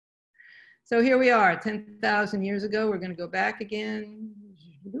So here we are, 10,000 years ago. We're going to go back again.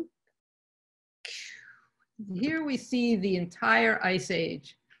 Here we see the entire ice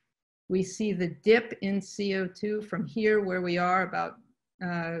age. We see the dip in CO2 from here where we are about,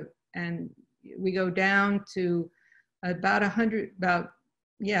 and we go down to about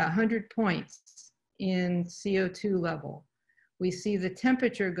 100 points in CO2 level. We see the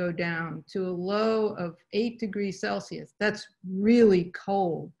temperature go down to a low of 8 degrees Celsius. That's really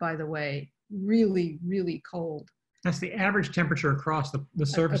cold, by the way, really, really cold. That's the average temperature across the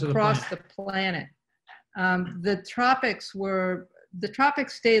surface of the planet. Across the planet. The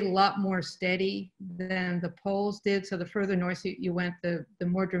tropics stayed a lot more steady than the poles did. So the further north you went, the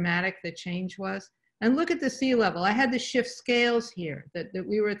more dramatic the change was. And look at the sea level. I had to shift scales here, that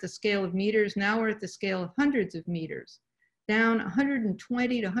we were at the scale of meters. Now we're at the scale of hundreds of meters, down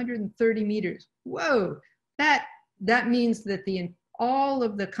 120 to 130 meters. Whoa, that means that all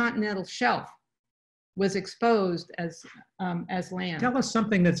of the continental shelf was exposed as land. Tell us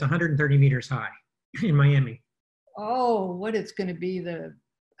something that's 130 meters high in Miami. Oh, what it's going to be, the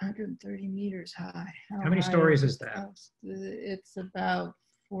 130 meters high. How many stories is that? It's about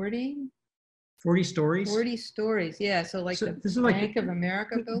 40. 40 stories? 40 stories, yeah. So like the Bank of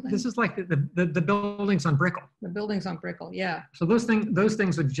America building? This is like the buildings on Brickell. The buildings on Brickell, yeah. So those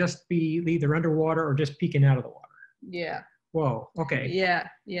things would just be either underwater or just peeking out of the water. Yeah. Whoa, okay. Yeah,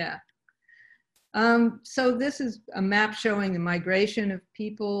 yeah. So this is a map showing the migration of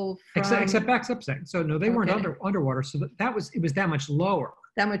people from... Except back up a second. So no, they weren't underwater. So it was that much lower.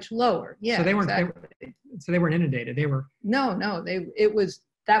 That much lower, yeah. So they weren't. Exactly. So they weren't inundated. They were. No, it was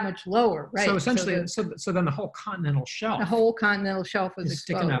that much lower, right? So essentially, so then the whole continental shelf. The whole continental shelf was exposed.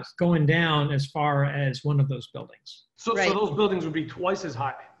 Sticking up, going down as far as one of those buildings. So those buildings would be twice as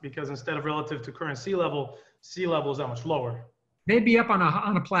high because instead of relative to current sea level is that much lower. They'd be up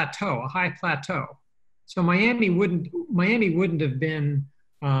on a plateau, a high plateau. So Miami wouldn't have been,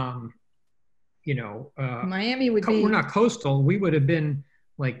 Miami would be. We're not coastal. We would have been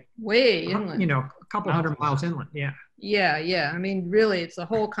like way inland. A couple hundred miles inland. Yeah. Yeah. I mean, really, it's the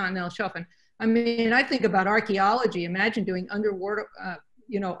whole continental shelf. And I mean, I think about archaeology. Imagine doing underwater,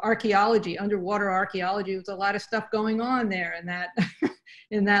 archaeology, underwater archaeology. There's a lot of stuff going on there in that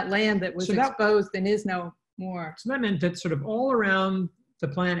in that land that was exposed and is no more. So that meant that sort of all around the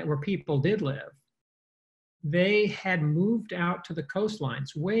planet where people did live, they had moved out to the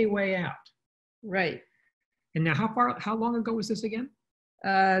coastlines, way, way out. Right. And now how long ago was this again?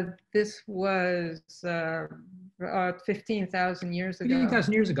 This was 15,000 years ago.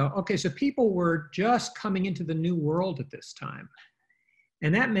 15,000 years ago. Okay, so people were just coming into the new world at this time.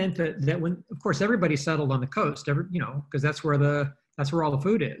 And that meant that when, of course, everybody settled on the coast, because that's where all the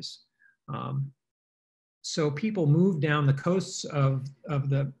food is. So people moved down the coasts of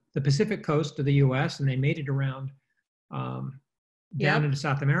the Pacific coast of the U.S. and they made it around down into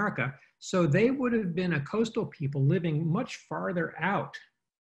South America. So they would have been a coastal people living much farther out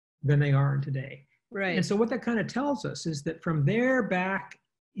than they are today. Right. And so what that kind of tells us is that from there back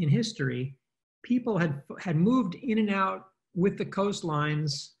in history, people had moved in and out with the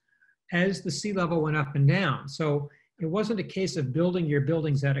coastlines as the sea level went up and down. So it wasn't a case of building your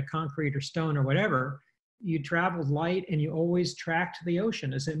buildings out of concrete or stone or whatever. You traveled light and you always tracked the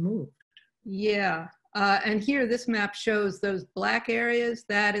ocean as it moved. Yeah. And here, this map shows those black areas.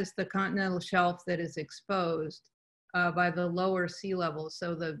 That is the continental shelf that is exposed by the lower sea level.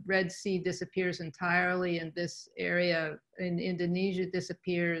 So the Red Sea disappears entirely, and this area in Indonesia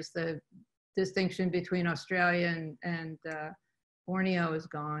disappears. The distinction between Australia and Borneo is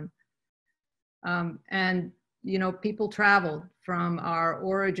gone. And, people traveled from our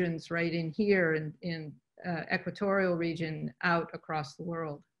origins right in here in equatorial region out across the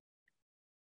world.